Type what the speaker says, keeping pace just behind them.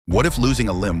What if losing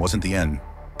a limb wasn't the end,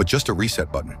 but just a reset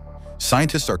button?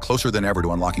 Scientists are closer than ever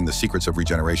to unlocking the secrets of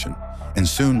regeneration, and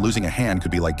soon losing a hand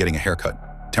could be like getting a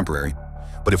haircut, temporary.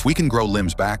 But if we can grow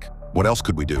limbs back, what else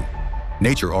could we do?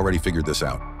 Nature already figured this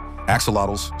out.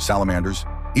 Axolotls, salamanders,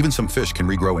 even some fish can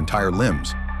regrow entire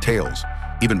limbs, tails,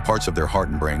 even parts of their heart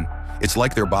and brain. It's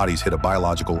like their bodies hit a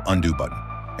biological undo button.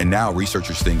 And now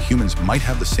researchers think humans might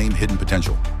have the same hidden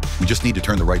potential. We just need to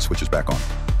turn the right switches back on.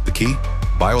 The key?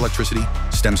 Bioelectricity,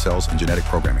 stem cells, and genetic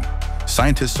programming.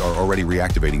 Scientists are already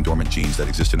reactivating dormant genes that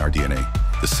exist in our DNA,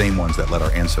 the same ones that let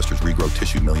our ancestors regrow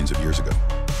tissue millions of years ago.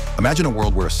 Imagine a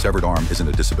world where a severed arm isn't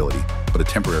a disability, but a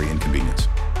temporary inconvenience.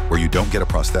 Where you don't get a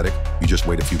prosthetic, you just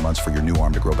wait a few months for your new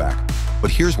arm to grow back. But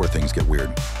here's where things get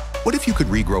weird. What if you could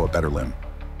regrow a better limb?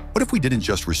 What if we didn't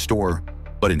just restore,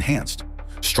 but enhanced?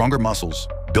 Stronger muscles,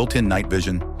 built-in night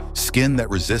vision, skin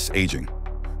that resists aging.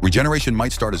 Regeneration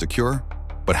might start as a cure,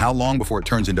 but how long before it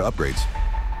turns into upgrades?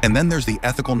 And then there's the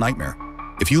ethical nightmare.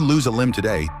 If you lose a limb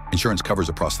today, insurance covers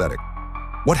a prosthetic.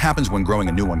 What happens when growing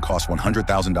a new one costs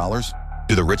 $100,000?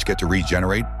 Do the rich get to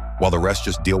regenerate, while the rest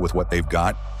just deal with what they've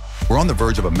got? We're on the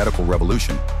verge of a medical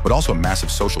revolution, but also a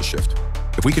massive social shift.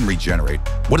 If we can regenerate,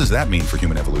 what does that mean for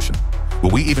human evolution?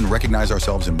 Will we even recognize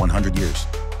ourselves in 100 years?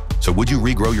 So would you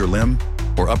regrow your limb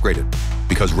or upgrade it?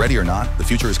 Because ready or not, the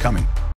future is coming.